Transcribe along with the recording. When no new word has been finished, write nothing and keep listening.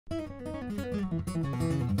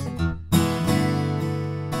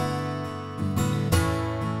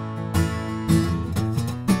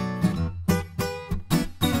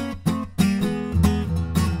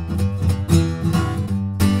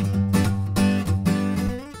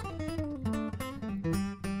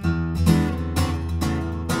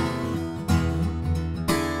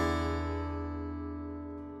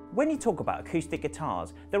When you talk about acoustic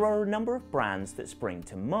guitars, there are a number of brands that spring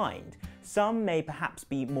to mind. Some may perhaps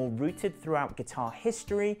be more rooted throughout guitar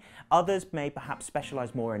history, others may perhaps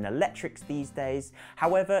specialise more in electrics these days.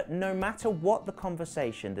 However, no matter what the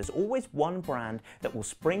conversation, there's always one brand that will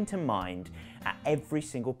spring to mind at every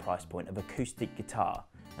single price point of acoustic guitar,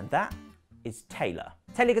 and that is Taylor.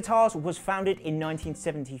 Taylor Guitars was founded in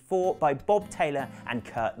 1974 by Bob Taylor and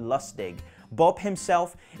Kurt Lustig. Bob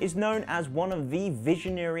himself is known as one of the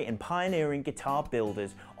visionary and pioneering guitar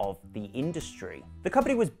builders of the industry. The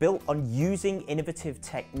company was built on using innovative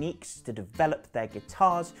techniques to develop their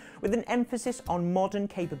guitars with an emphasis on modern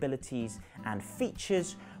capabilities and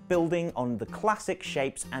features, building on the classic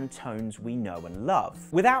shapes and tones we know and love.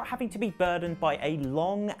 Without having to be burdened by a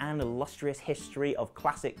long and illustrious history of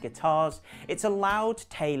classic guitars, it's allowed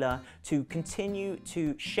Taylor to continue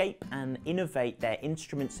to shape and innovate their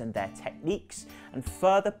instruments and their techniques and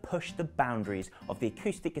further push the boundaries of the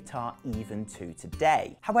acoustic guitar even to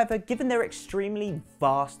today. However, given their extremely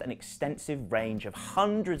vast and extensive range of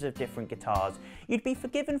hundreds of different guitars, you'd be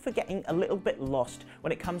forgiven for getting a little bit lost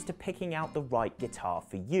when it comes to picking out the right guitar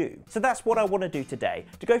for you. So that's what I want to do today,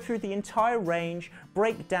 to go through the entire range,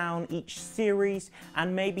 break down each series,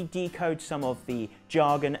 and maybe decode some of the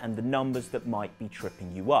jargon and the numbers that might be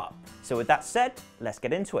tripping you up. So with that said, let's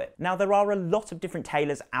get into it. Now, there are a lot of different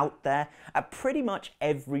Taylors out there at pretty much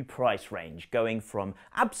every price range, going from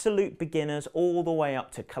absolute beginners all the way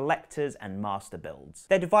up to collectors and master builds.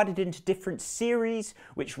 They're divided into different series,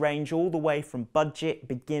 which range all the way from budget,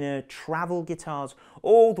 beginner, travel guitars,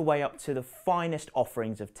 all the way up to the finest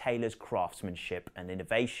offerings of Taylor's craftsmanship and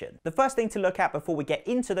innovation. The first thing to look at before we get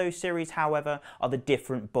into those series, however, are the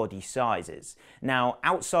different body sizes. Now,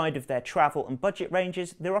 outside of their travel and budget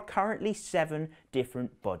ranges, there are currently 7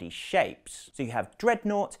 different body shapes. So you have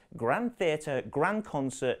Dreadnought, Grand Theatre, Grand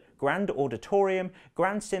Concert, Grand Auditorium,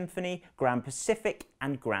 Grand Symphony, Grand Pacific,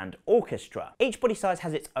 and Grand Orchestra. Each body size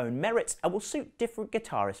has its own merits and will suit different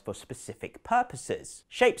guitarists for specific purposes.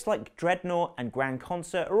 Shapes like Dreadnought and Grand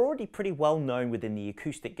Concert are already pretty well known within the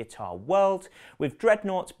acoustic guitar world, with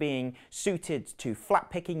Dreadnought being suited to flat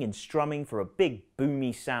picking and strumming for a big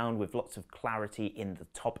boomy sound with lots of clarity in the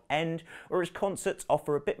top end, whereas Concerts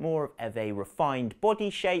offer a bit more of a refined body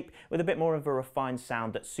shape with a bit more of a refined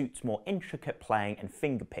sound that suits more intricate playing and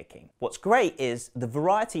finger picking. What's great is the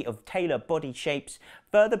variety of Taylor body shapes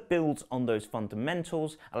further builds on those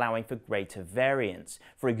fundamentals, allowing for greater variance.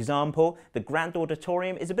 For example, the Grand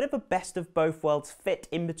Auditorium is a bit of a best of both worlds fit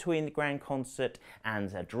in between the Grand Concert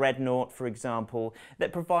and a Dreadnought, for example,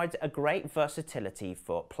 that provides a great versatility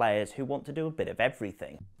for players who want to do a bit of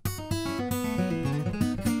everything.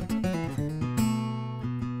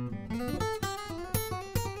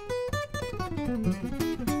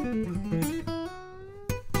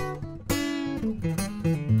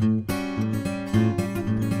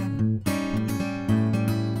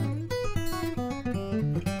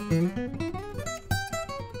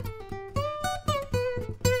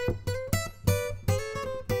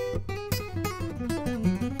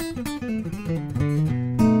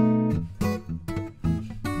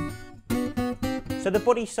 So the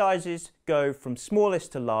body sizes go from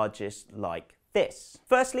smallest to largest like this.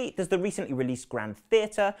 Firstly, there's the recently released Grand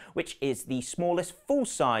Theatre, which is the smallest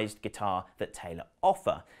full-sized guitar that Taylor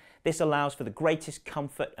offer. This allows for the greatest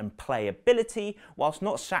comfort and playability whilst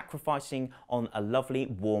not sacrificing on a lovely,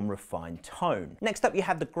 warm, refined tone. Next up you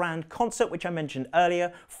have the Grand Concert, which I mentioned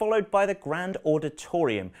earlier, followed by the Grand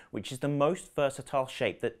Auditorium, which is the most versatile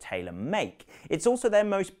shape that Taylor make. It's also their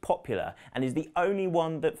most popular and is the only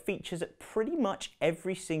one that features at pretty much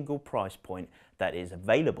every single price point that is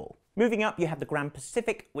available. Moving up, you have the Grand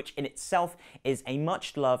Pacific, which in itself is a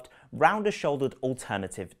much-loved, rounder-shouldered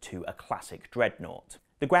alternative to a classic Dreadnought.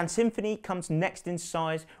 The Grand Symphony comes next in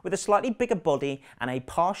size with a slightly bigger body and a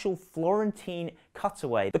partial Florentine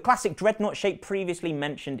cutaway. The classic Dreadnought shape previously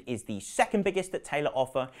mentioned is the second biggest that Taylor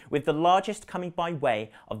offer, with the largest coming by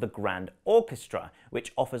way of the Grand Orchestra,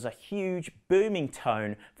 which offers a huge booming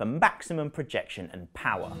tone for maximum projection and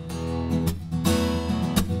power.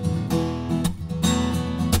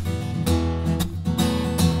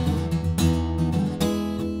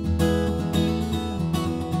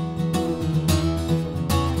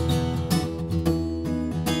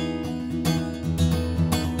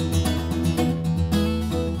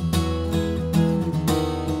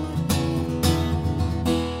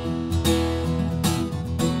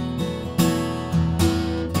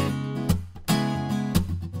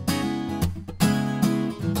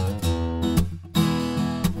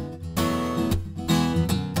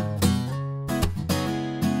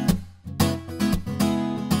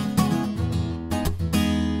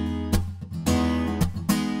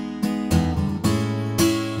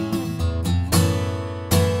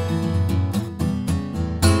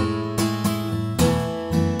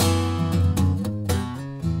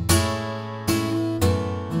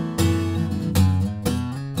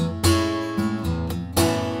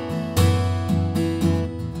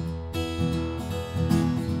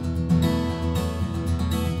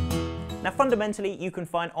 Now fundamentally, you can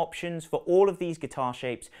find options for all of these guitar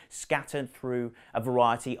shapes scattered through a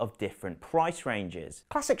variety of different price ranges.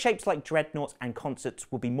 Classic shapes like Dreadnoughts and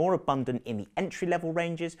Concerts will be more abundant in the entry-level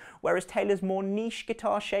ranges, whereas Taylor's more niche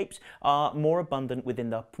guitar shapes are more abundant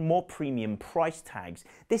within the more premium price tags.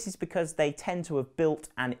 This is because they tend to have built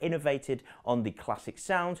and innovated on the classic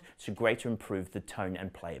sound to greatly improve the tone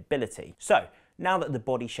and playability. So, now that the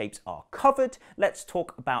body shapes are covered, let's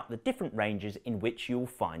talk about the different ranges in which you'll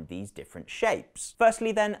find these different shapes.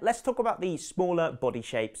 Firstly then, let's talk about the smaller body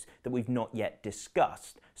shapes that we've not yet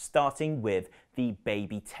discussed, starting with the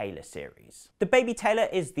Baby Taylor series. The Baby Taylor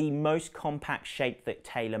is the most compact shape that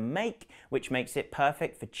Taylor make, which makes it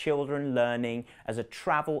perfect for children learning as a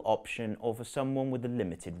travel option or for someone with a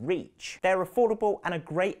limited reach. They're affordable and a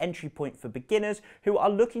great entry point for beginners who are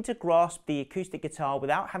looking to grasp the acoustic guitar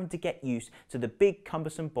without having to get used to the big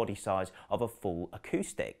cumbersome body size of a full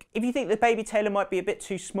acoustic. If you think the Baby Taylor might be a bit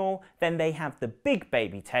too small, then they have the Big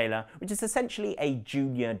Baby Taylor, which is essentially a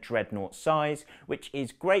junior Dreadnought size, which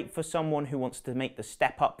is great for someone who wants to make the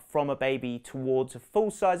step up from a baby towards a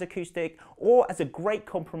full-size acoustic, or as a great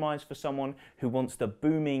compromise for someone who wants the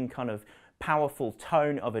booming kind of powerful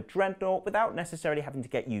tone of a Dreadnought without necessarily having to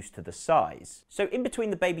get used to the size. So in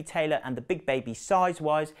between the Baby Taylor and the Big Baby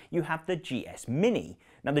size-wise, you have the GS Mini.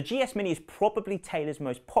 Now the GS Mini is probably Taylor's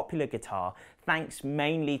most popular guitar, thanks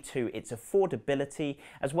mainly to its affordability,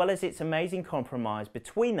 as well as its amazing compromise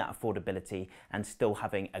between that affordability and still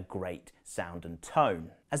having a great sound and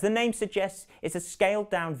tone. As the name suggests, it's a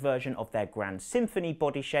scaled down version of their Grand Symphony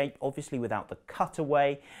body shape, obviously without the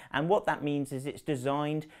cutaway, and what that means is it's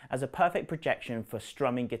designed as a perfect projection for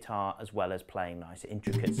strumming guitar as well as playing nice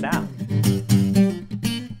intricate sound.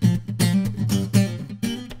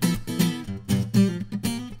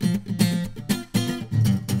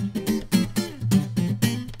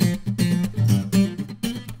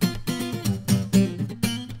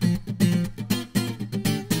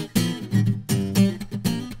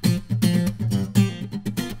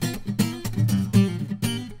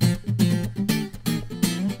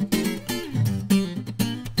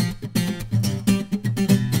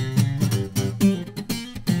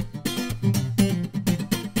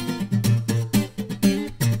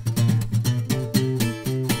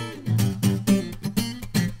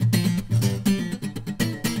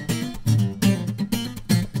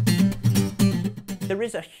 There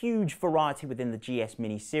is a huge variety within the GS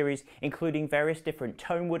Mini series, including various different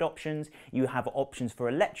tone wood options. You have options for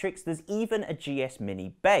electrics, there's even a GS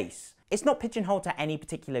Mini bass. It's not pigeonholed to any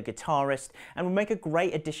particular guitarist and will make a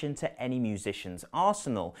great addition to any musician's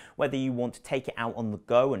arsenal, whether you want to take it out on the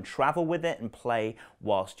go and travel with it and play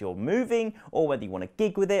whilst you're moving, or whether you want to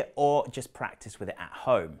gig with it or just practice with it at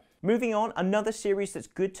home. Moving on, another series that's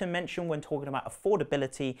good to mention when talking about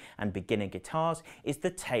affordability and beginner guitars is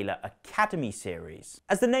the Taylor Academy series.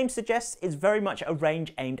 As the name suggests, it's very much a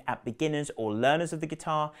range aimed at beginners or learners of the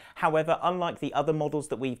guitar. However, unlike the other models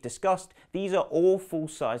that we've discussed, these are all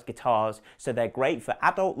full-size guitars, so they're great for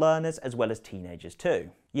adult learners as well as teenagers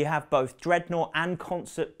too. You have both Dreadnought and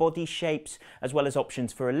Concert body shapes, as well as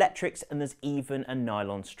options for electrics, and there's even a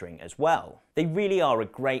nylon string as well. They really are a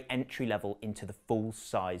great entry level into the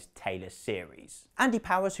full-size Taylor series. Andy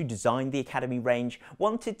Powers, who designed the Academy range,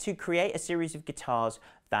 wanted to create a series of guitars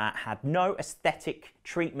that had no aesthetic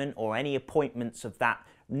treatment or any appointments of that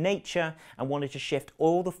nature, and wanted to shift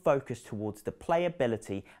all the focus towards the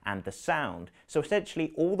playability and the sound. So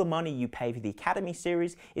essentially all the money you pay for the Academy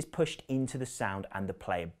series is pushed into the sound and the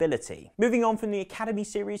playability. Moving on from the Academy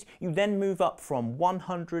series, you then move up from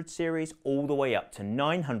 100 series all the way up to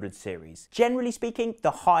 900 series. Generally speaking,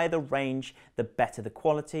 the higher the range, the better the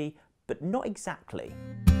quality, but not exactly.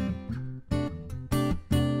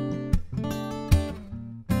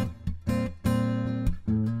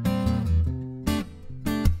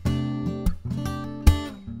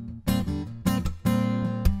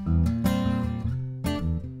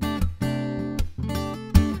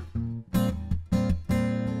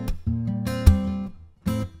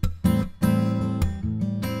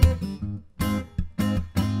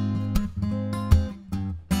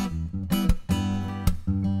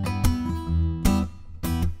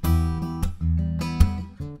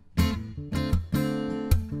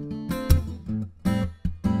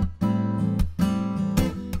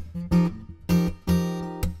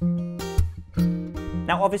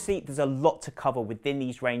 Now obviously there's a lot to cover within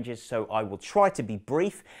these ranges, so I will try to be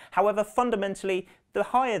brief. However, fundamentally, the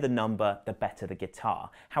higher the number, the better the guitar.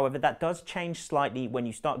 However, that does change slightly when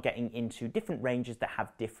you start getting into different ranges that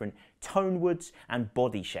have different tone woods and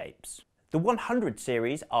body shapes. The 100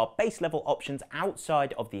 series are base level options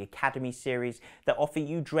outside of the Academy series that offer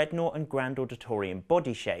you Dreadnought and Grand Auditorium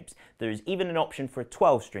body shapes. There is even an option for a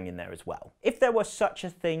 12 string in there as well. If there was such a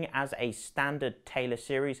thing as a standard Taylor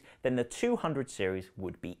series, then the 200 series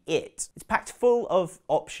would be it. It's packed full of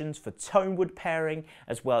options for tone wood pairing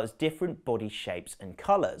as well as different body shapes and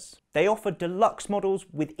colours. They offer deluxe models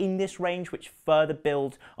within this range which further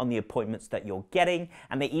build on the appointments that you're getting,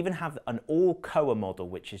 and they even have an all-Koa model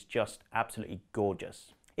which is just absolutely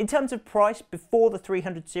gorgeous. In terms of price, before the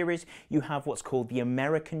 300 series you have what's called the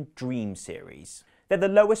American Dream series. They're the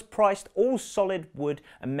lowest priced all solid wood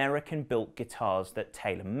American built guitars that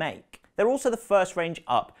Taylor make. They're also the first range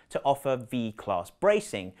up to offer V-class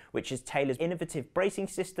bracing, which is Taylor's innovative bracing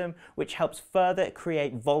system, which helps further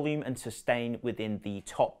create volume and sustain within the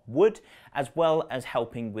top wood, as well as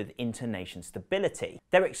helping with intonation stability.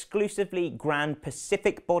 They're exclusively Grand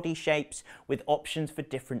Pacific body shapes with options for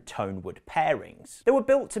different tone wood pairings. They were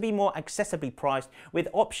built to be more accessibly priced with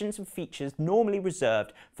options and features normally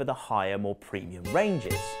reserved for the higher, more premium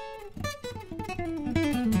ranges.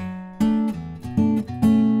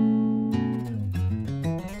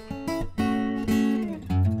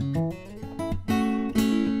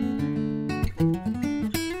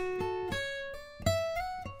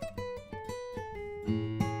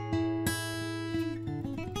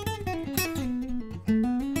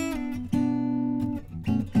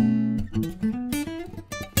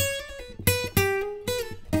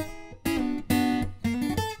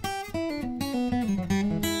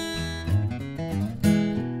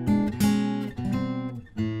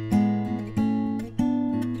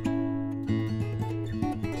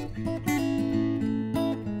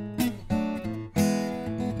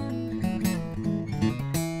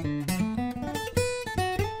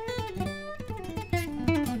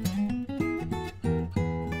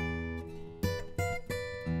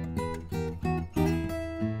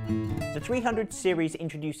 The 300 series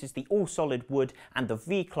introduces the all-solid wood and the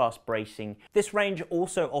V-class bracing. This range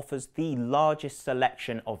also offers the largest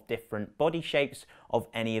selection of different body shapes of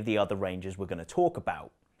any of the other ranges we're going to talk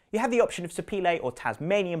about. You have the option of Sapele or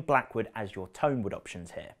Tasmanian Blackwood as your tone wood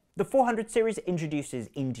options here. The 400 series introduces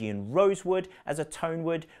Indian Rosewood as a tone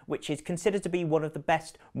wood, which is considered to be one of the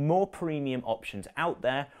best, more premium options out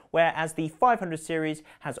there, whereas the 500 series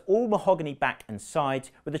has all mahogany back and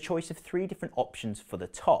sides with a choice of 3 different options for the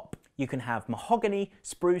top. You can have mahogany,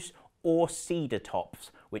 spruce, or cedar tops,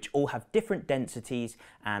 which all have different densities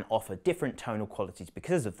and offer different tonal qualities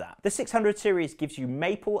because of that. The 600 series gives you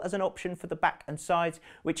maple as an option for the back and sides,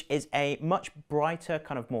 which is a much brighter,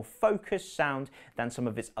 kind of more focused sound than some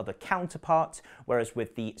of its other counterparts, whereas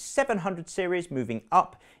with the 700 series moving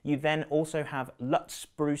up, you then also have Lutz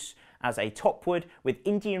spruce as a top wood, with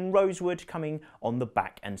Indian rosewood coming on the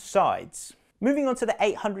back and sides. Moving on to the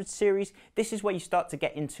 800 series, this is where you start to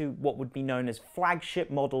get into what would be known as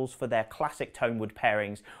flagship models for their classic tone wood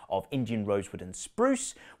pairings of Indian rosewood and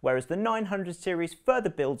spruce, whereas the 900 series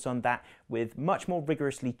further builds on that with much more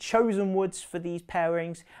rigorously chosen woods for these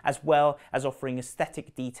pairings, as well as offering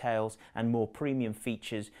aesthetic details and more premium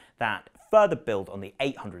features that further build on the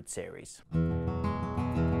 800 series.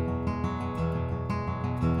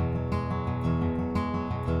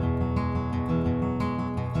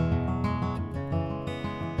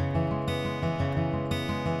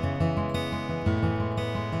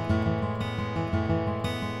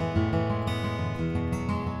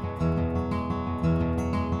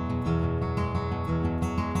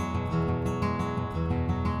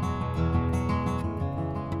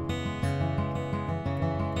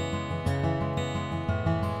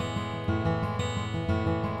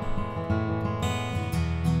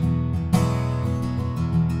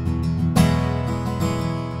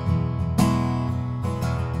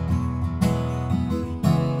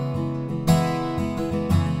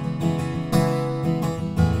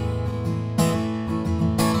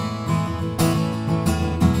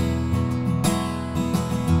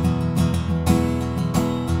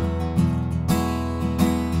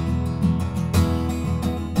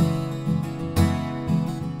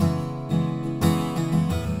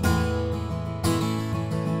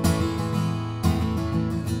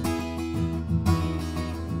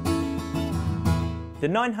 The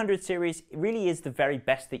 900 series really is the very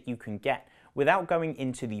best that you can get without going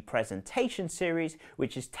into the presentation series,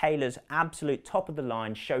 which is Taylor's absolute top of the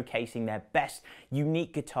line, showcasing their best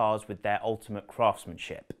unique guitars with their ultimate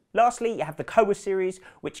craftsmanship. Lastly, you have the Koa series,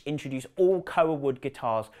 which introduce all Koa wood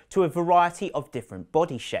guitars to a variety of different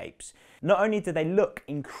body shapes. Not only do they look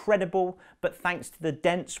incredible, but thanks to the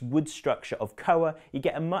dense wood structure of Koa, you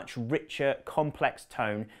get a much richer, complex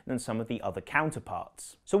tone than some of the other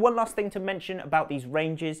counterparts. So one last thing to mention about these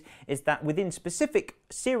ranges is that within specific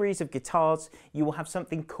series of guitars, you will have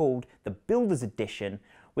something called the Builder's Edition,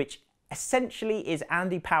 which essentially is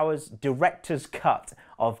Andy Power's director's cut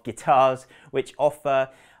of guitars, which offer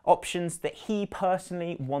options that he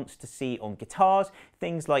personally wants to see on guitars,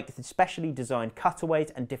 things like specially designed cutaways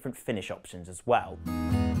and different finish options as well.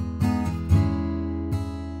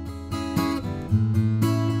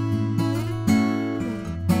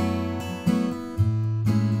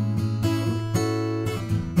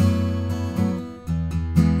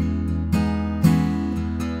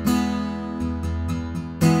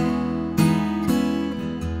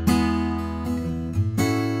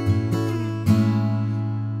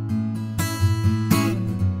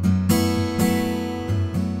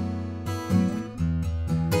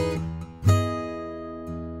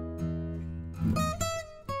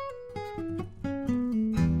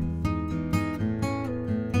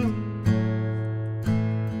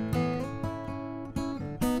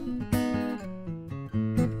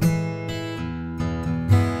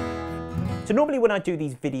 So normally when I do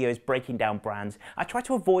these videos breaking down brands, I try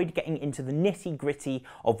to avoid getting into the nitty-gritty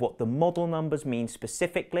of what the model numbers mean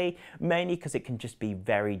specifically, mainly because it can just be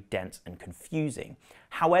very dense and confusing.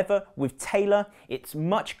 However, with Taylor, it's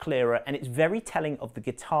much clearer and it's very telling of the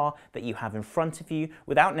guitar that you have in front of you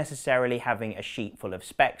without necessarily having a sheet full of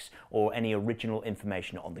specs or any original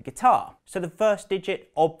information on the guitar. So the first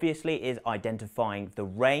digit obviously is identifying the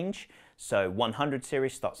range. So 100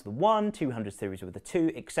 series starts with a 1, 200 series with a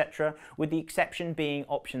 2, etc. With the exception being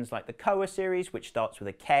options like the Koa series, which starts with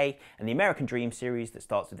a K, and the American Dream series that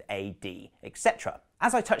starts with A, D, etc.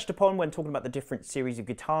 As I touched upon when talking about the different series of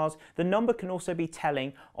guitars, the number can also be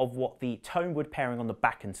telling of what the tone wood pairing on the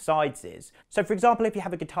back and sides is. So for example, if you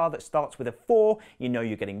have a guitar that starts with a 4, you know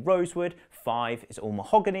you're getting Rosewood, 5 is all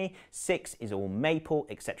Mahogany, 6 is all Maple,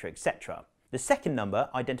 etc, etc. The second number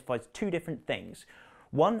identifies two different things.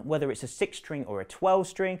 One, whether it's a 6-string or a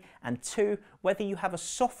 12-string, and 2, whether you have a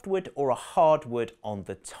softwood or a hardwood on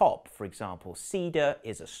the top. For example, cedar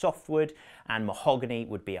is a softwood and mahogany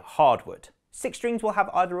would be a hardwood. 6 strings will have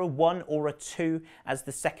either a 1 or a 2 as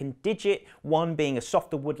the second digit, 1 being a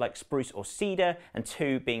softer wood like spruce or cedar, and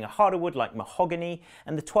 2 being a harder wood like mahogany,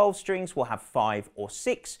 and the 12 strings will have 5 or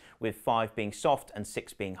 6, with 5 being soft and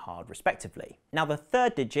 6 being hard respectively. Now the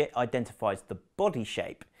third digit identifies the body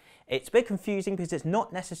shape. It's a bit confusing because it's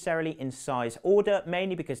not necessarily in size order,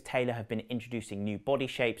 mainly because Taylor have been introducing new body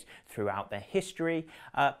shapes throughout their history.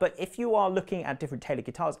 But if you are looking at different Taylor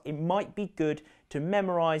guitars, it might be good to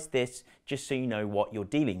memorize this just so you know what you're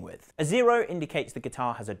dealing with. A 0 indicates the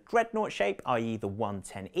guitar has a Dreadnought shape, i.e. the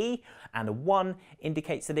 110E, and a 1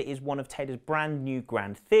 indicates that it is one of Taylor's brand new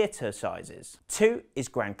Grand Theatre sizes. 2 is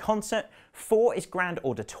Grand Concert, 4 is Grand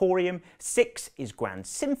Auditorium, 6 is Grand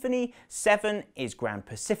Symphony, 7 is Grand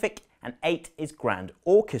Pacific, and 8 is Grand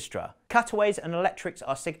Orchestra. Cutaways and electrics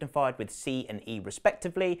are signified with C and E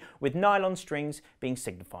respectively, with nylon strings being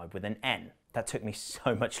signified with an N. That took me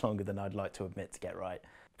so much longer than I'd like to admit to get right.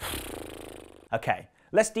 Okay,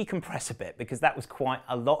 let's decompress a bit because that was quite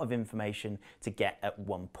a lot of information to get at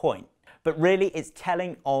one point. But really it's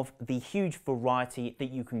telling of the huge variety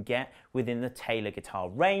that you can get within the Taylor guitar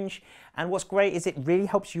range. And what's great is it really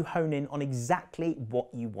helps you hone in on exactly what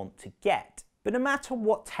you want to get. But no matter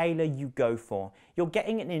what Taylor you go for, you're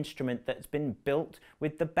getting an instrument that's been built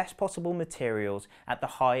with the best possible materials at the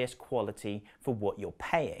highest quality for what you're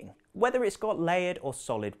paying. Whether it's got layered or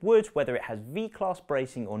solid wood, whether it has V-class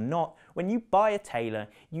bracing or not, when you buy a Taylor,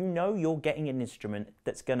 you know you're getting an instrument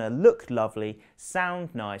that's going to look lovely,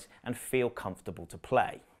 sound nice, and feel comfortable to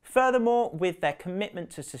play. Furthermore, with their commitment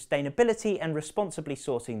to sustainability and responsibly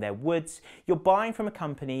sourcing their woods, you're buying from a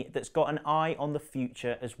company that's got an eye on the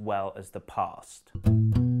future as well as the past.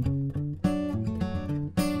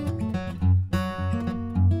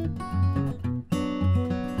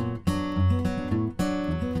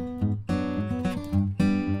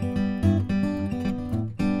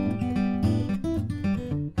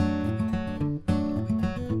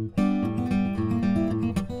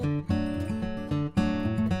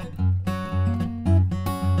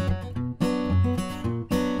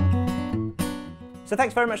 So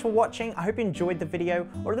thanks very much for watching. I hope you enjoyed the video,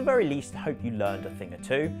 or at the very least, hope you learned a thing or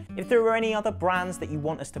two. If there are any other brands that you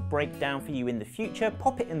want us to break down for you in the future,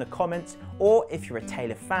 pop it in the comments, or if you're a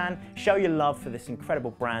Taylor fan, show your love for this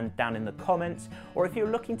incredible brand down in the comments, or if you're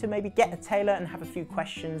looking to maybe get a Taylor and have a few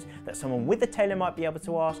questions that someone with a Taylor might be able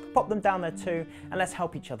to ask, pop them down there too, and let's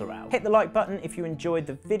help each other out. Hit the like button if you enjoyed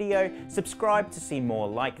the video, subscribe to see more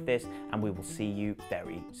like this, and we will see you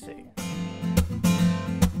very soon.